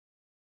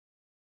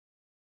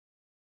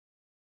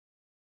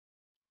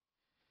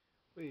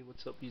Hey,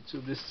 what's up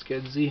YouTube? This is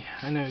Kenzie.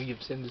 I know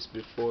you've seen this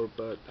before,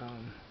 but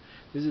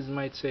this is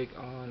my take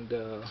on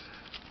the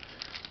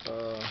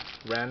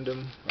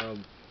random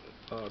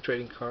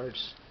trading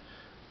cards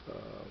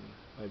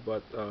I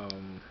bought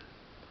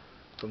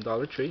from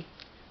Dollar Tree.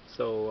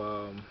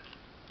 So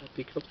I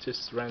pick up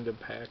just random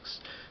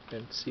packs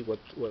and see what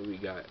we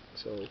got.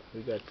 So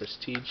we got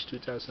Prestige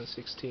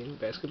 2016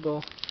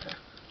 basketball,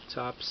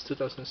 Topps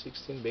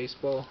 2016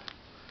 baseball,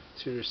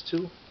 Series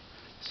 2,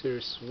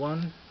 Series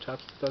 1,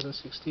 Topps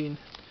 2016,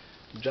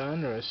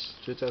 Donruss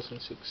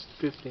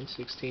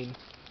 2015-16,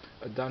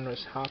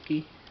 Donruss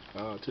Hockey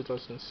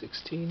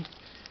 2016,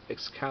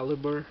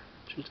 Excalibur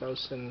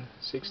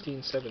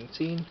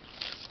 2016-17,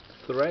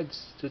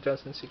 Threads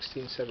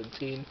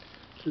 2016-17,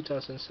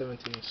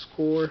 2017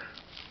 Score,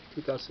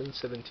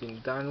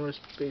 2017 Donruss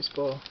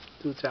Baseball,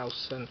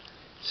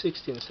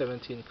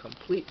 2016-17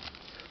 Complete,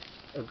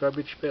 a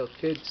Garbage Pail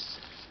Kids,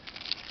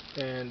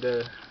 and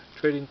a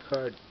trading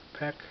card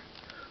pack.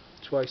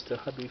 Twice the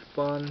Hobby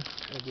Fun.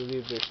 I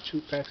believe there's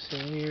 2 packs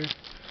in here.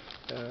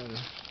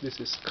 This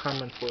is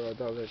common for a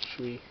Dollar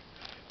Tree.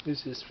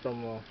 This is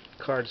from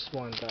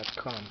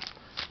cards1.com.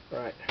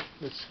 Alright,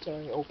 let's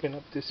open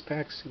up this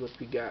pack, see what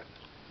we got.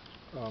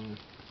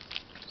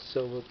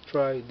 So we'll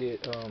try the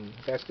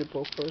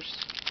basketball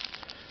first.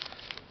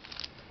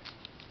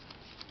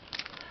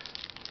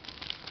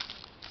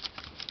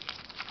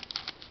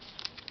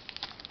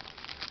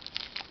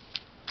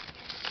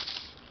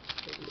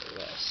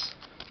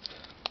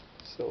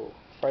 So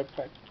 5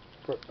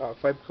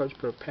 cards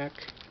per pack.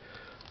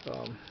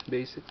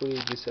 Basically,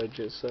 these are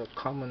just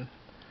common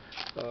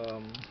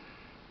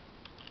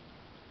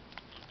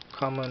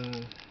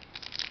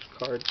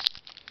cards.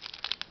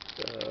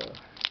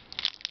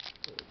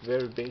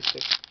 Very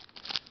basic,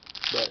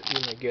 but you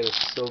may get a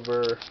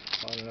silver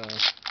on a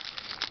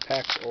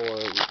pack,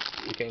 or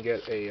you can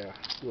get a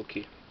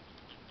rookie.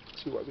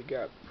 Let's see what we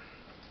got.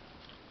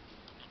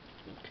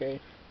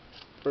 Okay,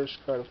 first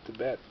card off the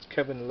bat,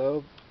 Kevin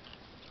Love.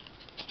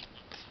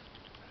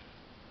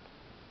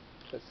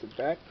 That's the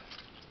back.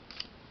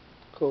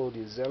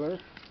 Cody Zeller,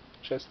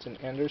 Justin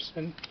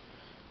Anderson,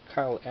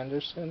 Kyle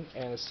Anderson,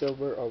 and a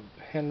silver of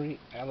Henry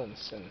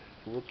Allenson,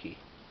 rookie.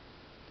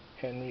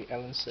 Henry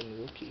Allenson,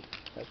 rookie.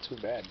 Not too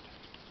bad.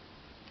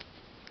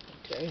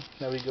 Okay,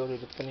 now we go to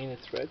the Panini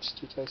Threads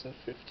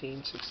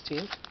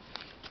 2015-16.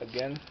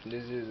 Again,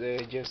 this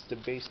is just the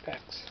base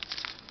packs.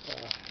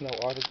 No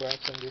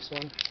autographs on this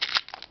one,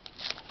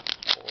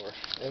 or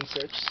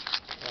inserts,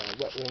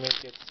 but we may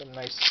get some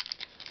nice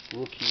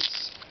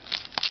rookies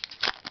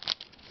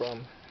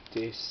from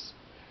this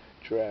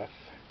draft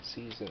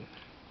season.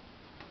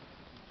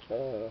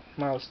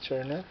 Miles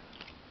Turner,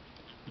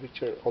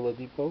 Victor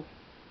Oladipo.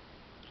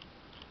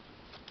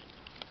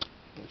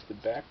 There's the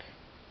back.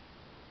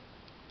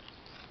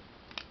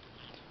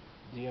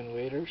 Dion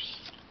Waiters,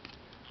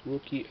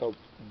 rookie of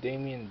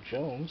Damian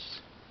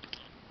Jones,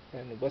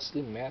 and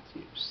Wesley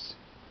Matthews.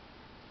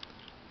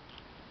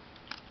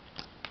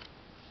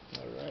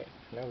 Alright,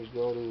 now we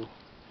go to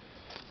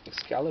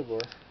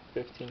Excalibur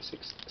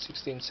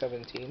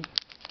 16-17.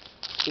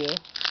 Still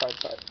 5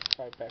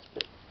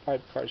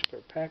 cards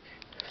per pack.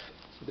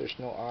 There's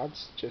no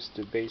odds, just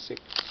the basic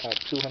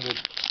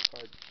 200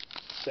 card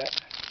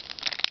set.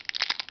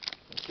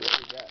 Let's see what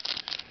we got.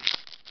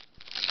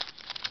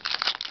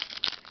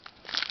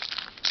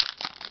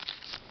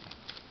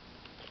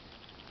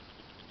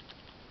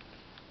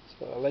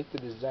 So I like the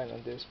design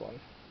on this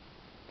one.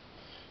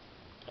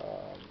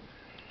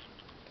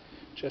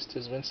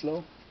 Justice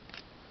Winslow.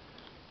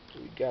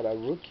 We got a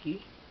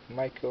rookie,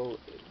 Michael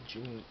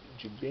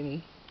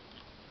Gibini.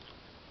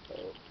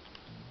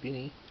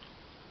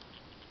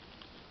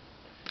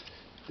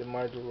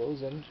 DeMar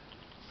DeRozan.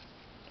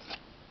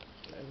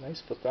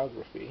 Nice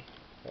photography.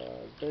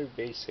 Very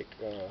basic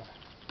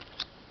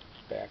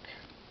back.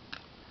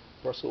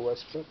 Russell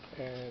Westbrook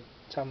and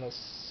Thomas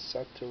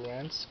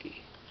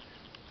Satoransky.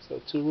 So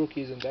 2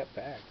 rookies in that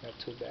pack. Not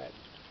too bad.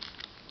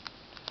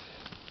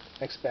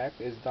 Next pack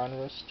is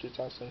Donruss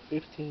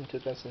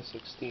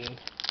 2015-2016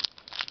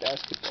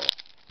 basketball.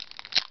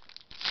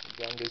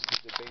 Again, this is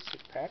the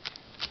basic pack.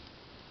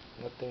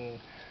 Nothing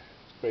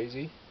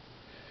crazy.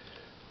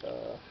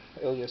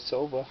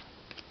 Ilyasova,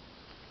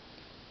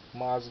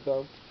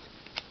 Mozgov,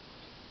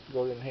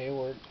 Gordon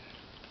Hayward,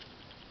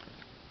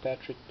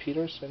 Patrick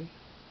Peterson,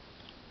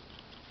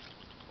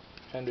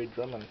 Henry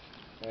Drummond,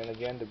 and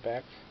again the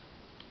back.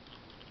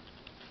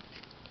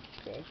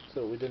 Okay,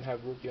 so we didn't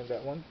have rookie on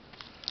that one.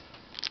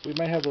 We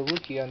might have a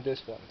rookie on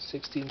this one,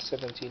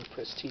 16-17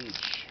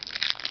 Prestige.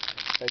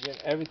 Again,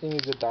 everything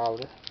is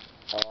 $1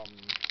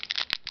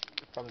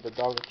 from the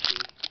Dollar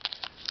Tree.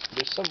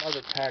 There's some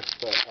other packs,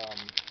 but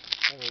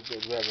let me go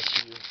grab a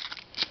few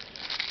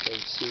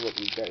and see what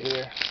we got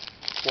here.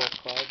 4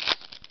 cards.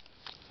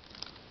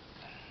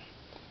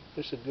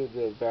 There's a good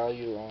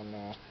value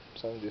on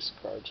some of these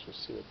cards. Let's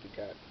see what we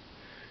got.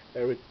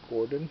 Eric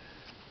Gordon,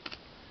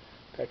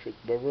 Patrick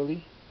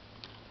Beverly,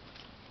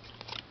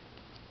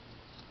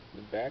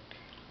 the back.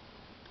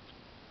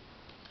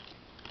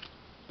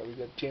 We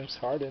got James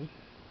Harden,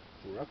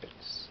 Rocket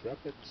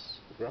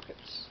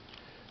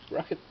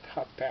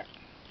Hot Pack,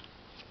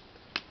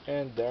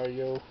 and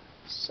Dario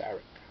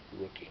Saric,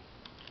 rookie.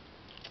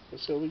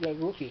 So we got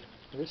rookie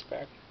in this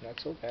pack, not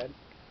so bad.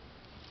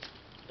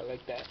 I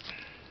like that.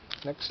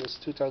 Next is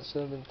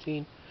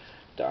 2017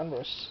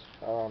 Donruss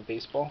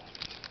baseball.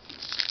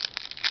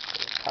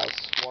 Kyle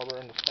Schwarber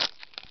in the front.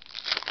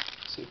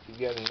 See if we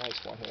get a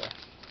nice one here.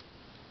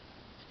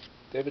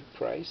 David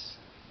Price,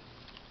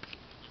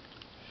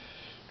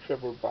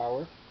 Trevor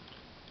Bauer,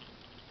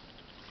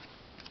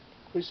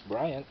 Chris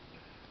Bryant,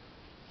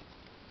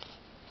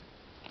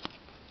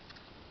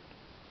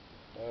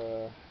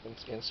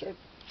 insert,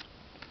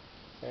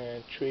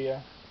 and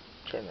Trea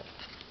Turner.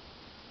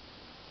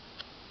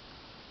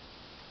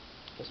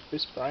 This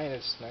Chris Bryant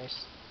is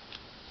nice.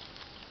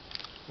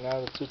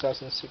 Now the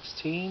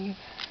 2016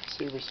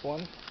 Series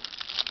 1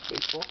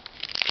 baseball.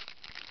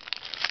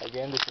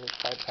 Again, this is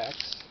 5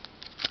 packs.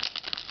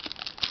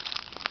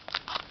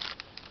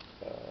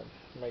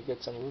 Might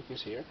get some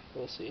rookies here.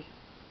 We'll see.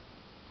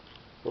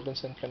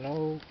 Robinson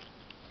Cano,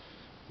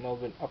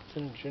 Melvin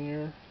Upton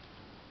Jr.,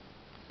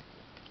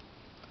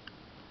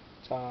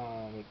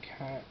 Tommy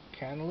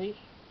Canley,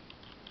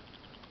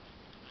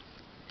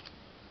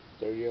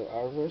 Dariel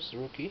Alvarez,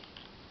 rookie,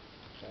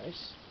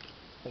 nice,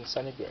 and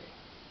Sonny Gray.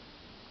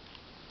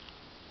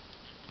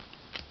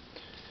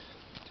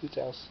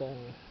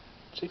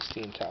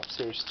 2016 Top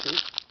Series 2.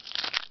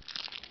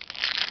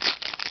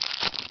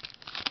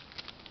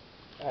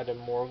 Adam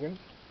Morgan,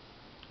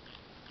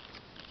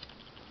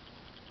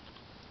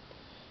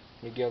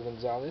 Miguel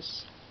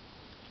Gonzalez,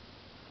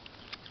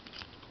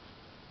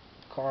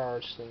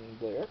 Carson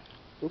Blair,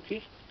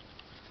 rookie,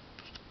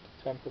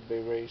 Tampa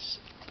Bay Rays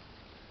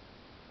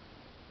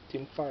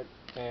team card,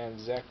 and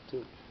Zach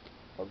Duke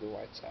of the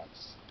White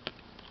Sox.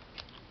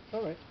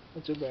 Alright,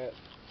 not too bad.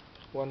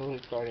 One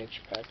rookie card in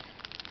each pack.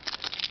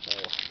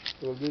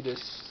 We'll do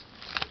this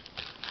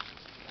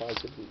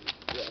possibly,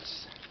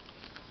 yes.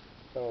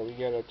 So we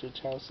got a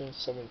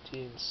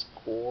 2017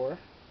 score.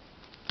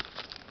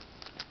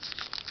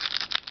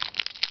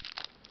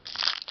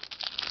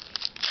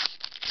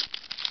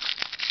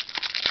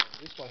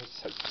 This one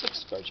has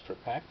 6 cards per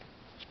pack,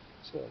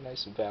 so a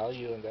nice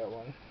value in that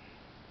one.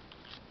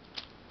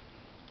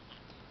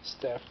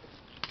 Steph,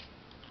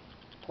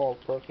 Paul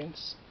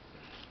Perkins,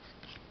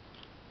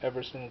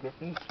 Everson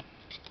Griffin,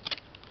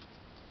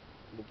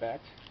 the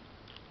back,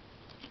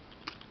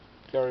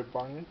 Gary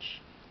Barnidge,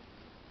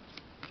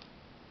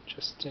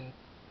 Justin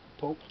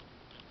Pope,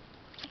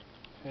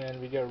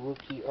 and we got a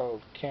rookie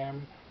of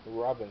Cam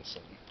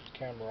Robinson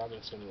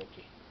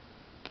rookie.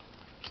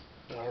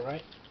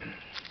 Alright.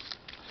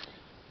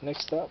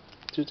 Next up,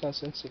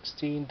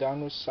 2016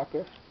 Donruss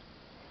Soccer,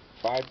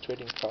 5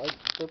 trading cards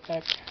per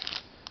pack.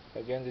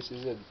 Again, this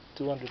is a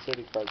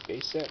 230 card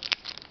base set,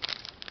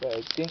 but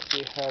I think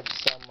we have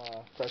some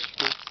fresh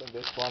fruits in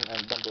this one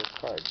and number of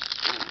cards.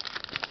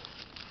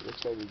 Ooh.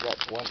 Looks like we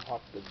got one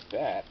off the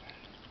bat.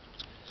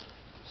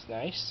 It's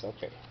nice.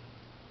 Okay.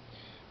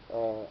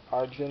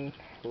 Arjun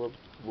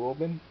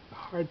Robin,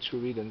 hard to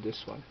read on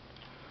this one.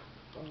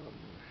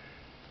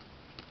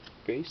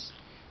 Base,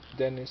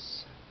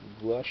 Dennis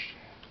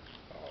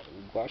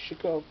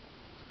Glashikov,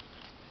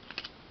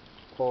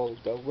 Paul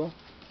Belva,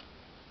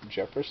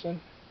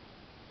 Jefferson.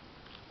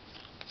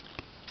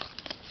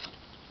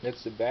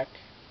 That's the back.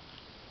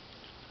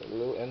 A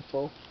little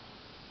info.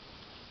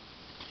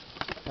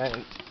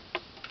 And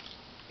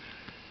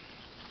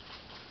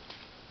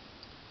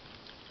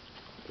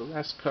the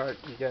last card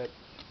we got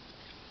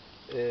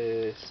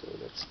is, so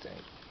let's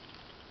think,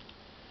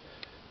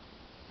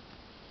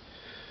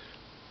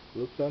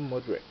 Luka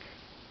Modric.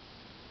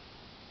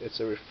 It's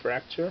a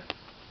refractor,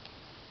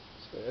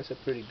 so that's a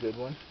pretty good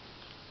one.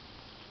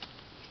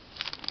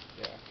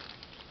 Yeah.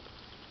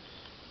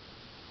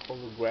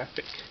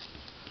 Holographic.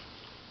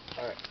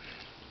 Alright.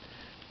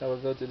 Now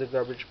we'll go to the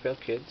Garbage Pail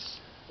Kids.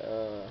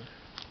 I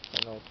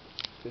know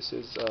this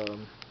is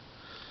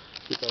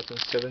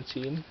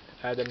 2017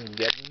 Adam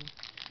Gedden.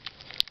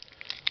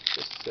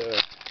 Just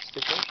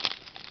sticker.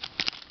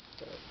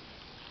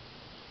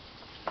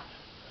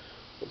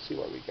 We'll see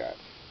what we got.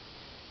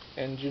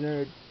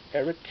 Engineered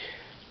Eric.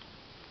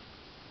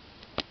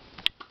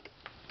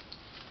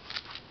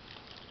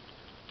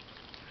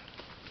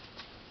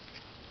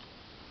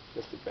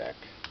 That's the back.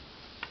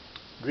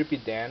 Drippy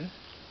Dan.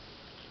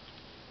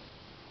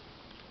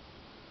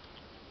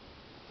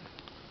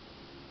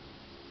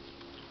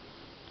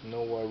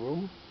 Noah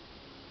Room.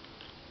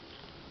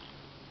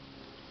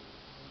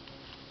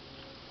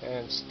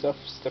 And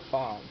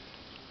Stefan.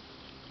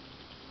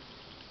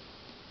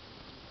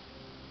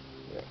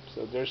 Yeah,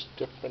 so there's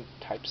different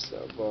types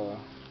of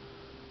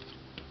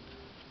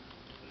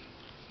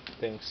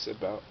things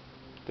about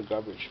the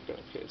Garbage Pail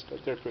Kids,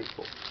 but they're pretty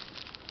cool.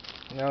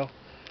 Now,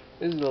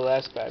 this is the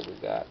last bag we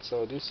got.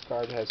 So this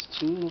card has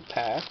 2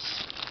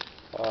 packs.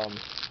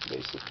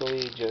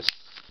 Basically just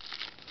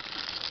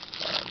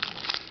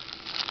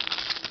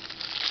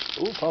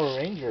ooh, Power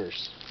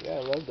Rangers. Yeah,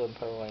 I love them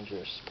Power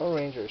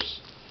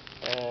Rangers.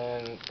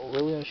 And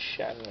William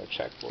Shatner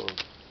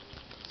checkboard.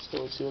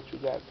 So let's see what we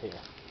got here.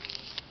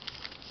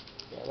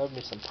 Yeah, I love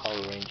me some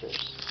Power Rangers.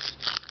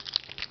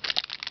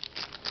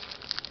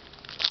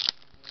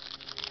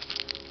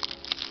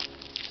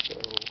 So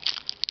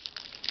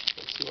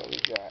let's see what we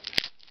got.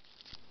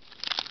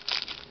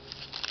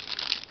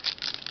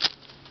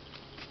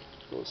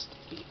 Little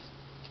sticky.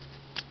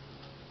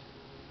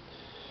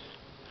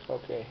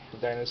 Okay,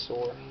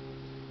 dinosaur.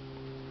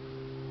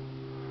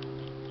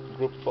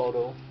 Group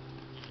photo.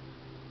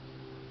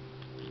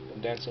 A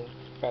dancing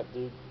fat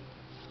dude.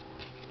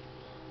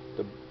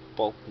 The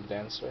bulky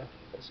dancer.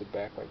 That's the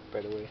back, like,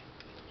 by the way.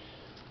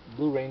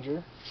 Blue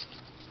Ranger.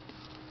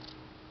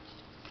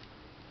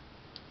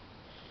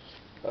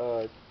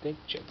 I think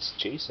it's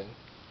Jason.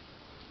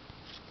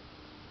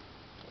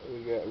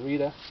 We got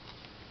Rita.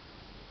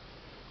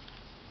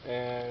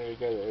 And we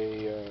got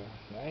a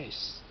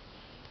nice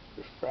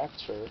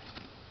refractor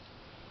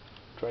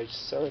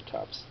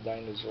Triceratops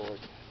dinosaur.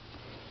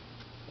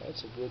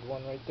 That's a good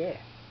one right there.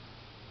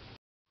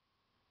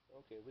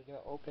 Okay, we're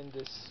gonna open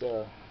this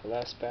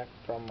last pack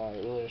from my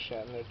Lily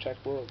Shatner Tech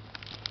World,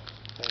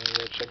 and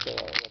we'll check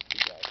out what we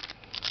got.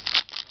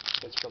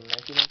 It's from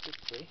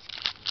 1993,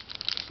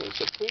 so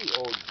it's a pretty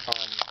old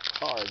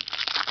card,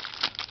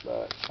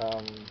 but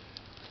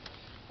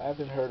I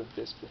haven't heard of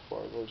this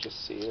before. We'll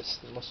just see. This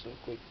must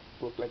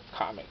look like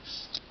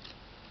comics.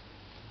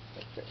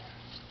 Okay,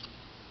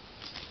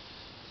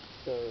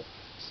 so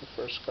it's the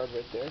first card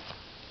right there.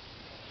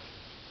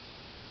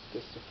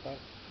 That's the front.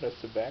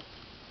 That's the back.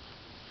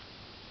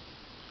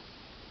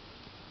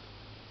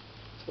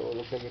 So it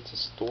looks like it's a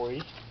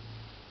story.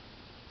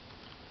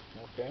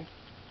 Okay.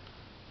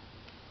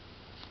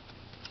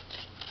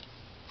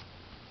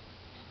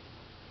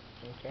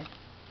 Okay.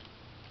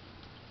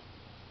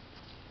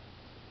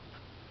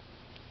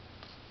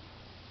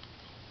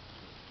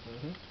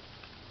 Mhm.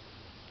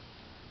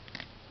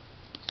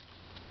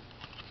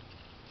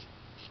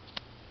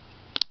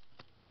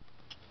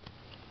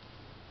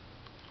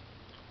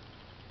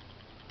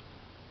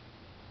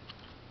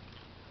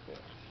 Yeah.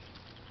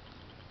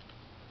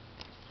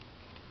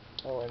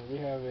 Oh, and we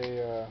have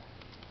a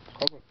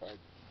cover card.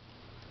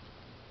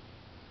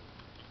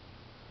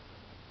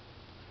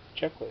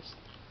 Checklist.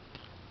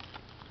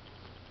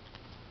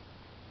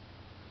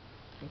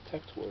 And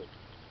text word.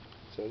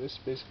 So this is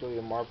basically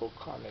a Marvel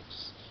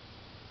Comics.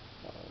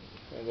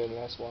 And then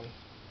last one.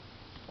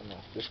 Oh no,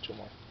 just two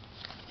more.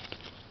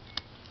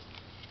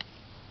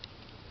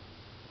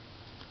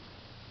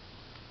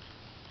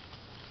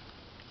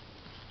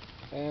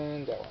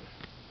 And that one.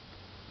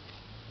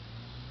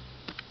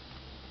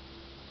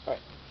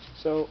 Alright,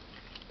 so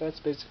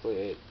that's basically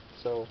it.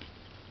 So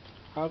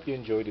I hope you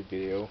enjoyed the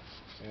video,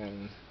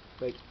 and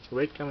like,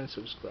 rate, comment,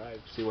 subscribe,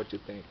 see what you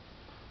think.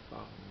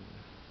 Um,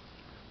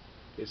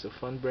 it's a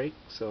fun break,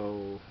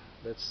 so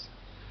let's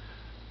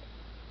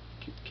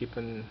keep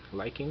on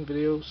liking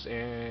videos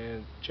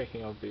and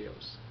checking out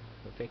videos.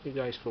 So thank you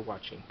guys for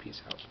watching.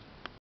 Peace out.